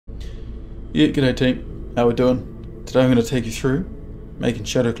Yeah, g'day team. How we doing? Today I'm going to take you through making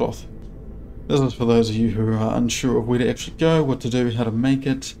Shadowcloth. This is for those of you who are unsure of where to actually go, what to do, how to make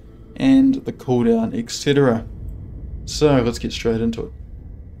it, and the cooldown, etc. So let's get straight into it.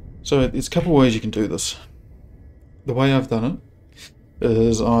 So there's a couple of ways you can do this. The way I've done it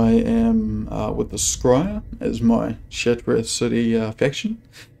is I am with the Scryer as my Shadowcloth City faction.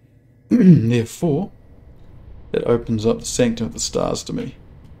 Therefore, it opens up the Sanctum of the Stars to me.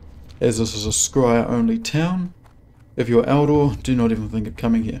 As this is a Scryer only town, if you're Eldor, do not even think of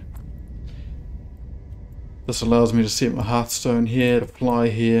coming here. This allows me to set my Hearthstone here, to fly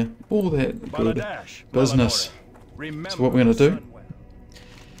here, all that good business. So what we're going to do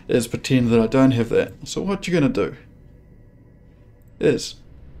is pretend that I don't have that. So what you're going to do is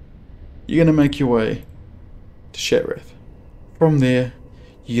you're going to make your way to Shadowcloth. From there,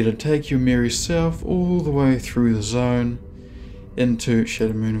 you're going to take your merry self all the way through the zone into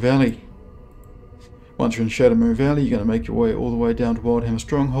Shadowmoon Valley. Once you're in Shadowmoon Valley, you're going to make your way all the way down to Wildhammer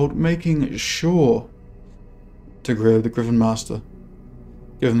Stronghold, making sure to grab the Griffin Master.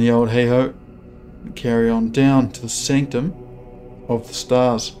 Give him the old hey-ho, and carry on down to the Sanctum of the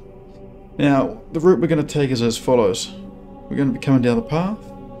Stars. Now, the route we're going to take is as follows. We're going to be coming down the path,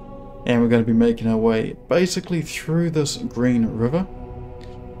 and we're going to be making our way basically through this green river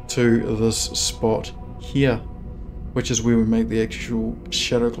to this spot here, which is where we make the actual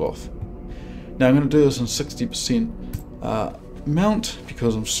Shadowcloth. Now I'm going to do this in 60% mount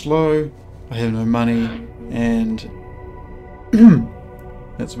because I'm slow, I have no money, and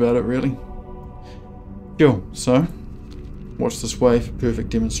that's about it really. Cool, so watch this way for perfect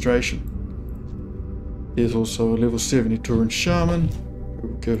demonstration. There's also a level 70 Turin Shaman, who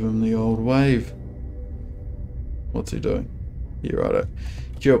will give him the old wave. What's he doing? Yeah, righto.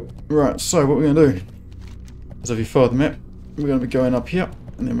 Cool. Right, so what we're going to do is, if you follow the map, we're going to be going up here,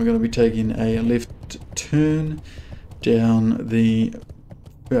 and then we're going to be taking a left turn down the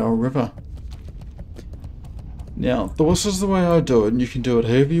Bow River. Now, this is the way I do it, and you can do it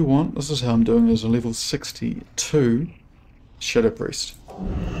however you want. This is how I'm doing it as a level 62 Shadow Priest.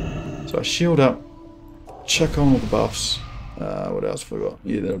 So I shield up, chuck on all the buffs. What else have I got?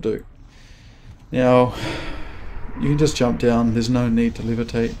 Yeah, that'll do. Now, you can just jump down, there's no need to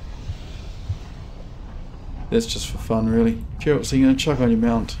levitate. That's just for fun really. Cool, so you're going to chuck on your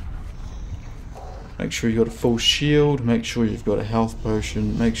mount. Make sure you've got a full shield, make sure you've got a health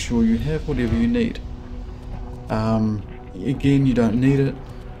potion, make sure you have whatever you need. Again, you don't need it.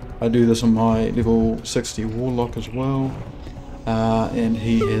 I do this on my level 60 Warlock as well. And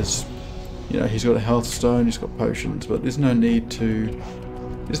he has, you know, he's got a health stone, he's got potions, but there's no need to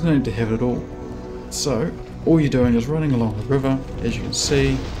have it all. So, all you're doing is running along the river, as you can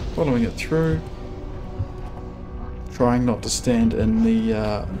see, following it through. Trying not to stand in the,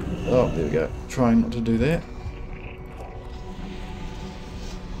 oh, there we go, trying not to do that.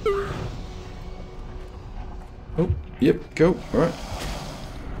 Oh, yep, go, alright.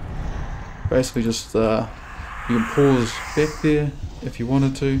 Basically just, you can pause back there if you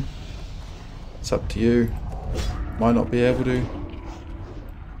wanted to. It's up to you. Might not be able to.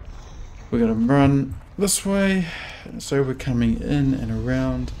 We're going to run this way, so we're coming in and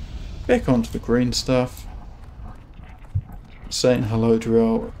around, back onto the green stuff. Saying hello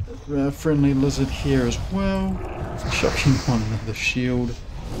to our friendly lizard here as well. Chucking on another shield.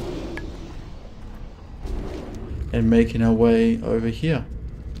 And making our way over here.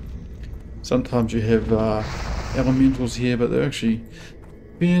 Sometimes you have elementals here, but they're actually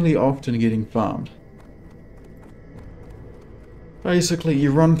fairly often getting farmed. Basically,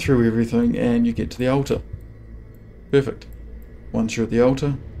 you run through everything and you get to the altar. Perfect. Once you're at the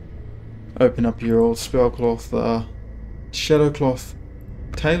altar, open up your old Spellcloth Shadowcloth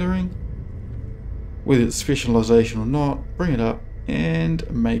tailoring, whether it's specialization or not, bring it up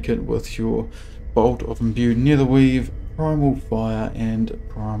and make it with your Bolt of Imbued Netherweave, Primal Fire and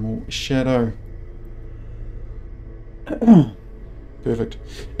Primal Shadow. Perfect.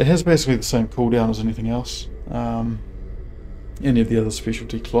 It has basically the same cooldown as anything else, any of the other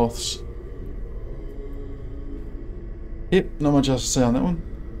specialty cloths. Yep, not much else to say on that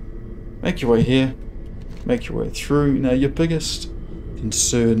one. Make your way here. Make your way through. Now your biggest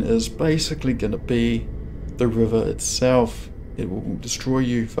concern is basically going to be the river itself. It will destroy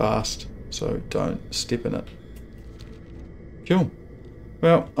you fast, so don't step in it. Cool.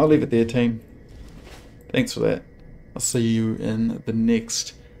 Well, I'll leave it there, team. Thanks for that. I'll see you in the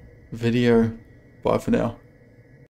next video. Bye for now.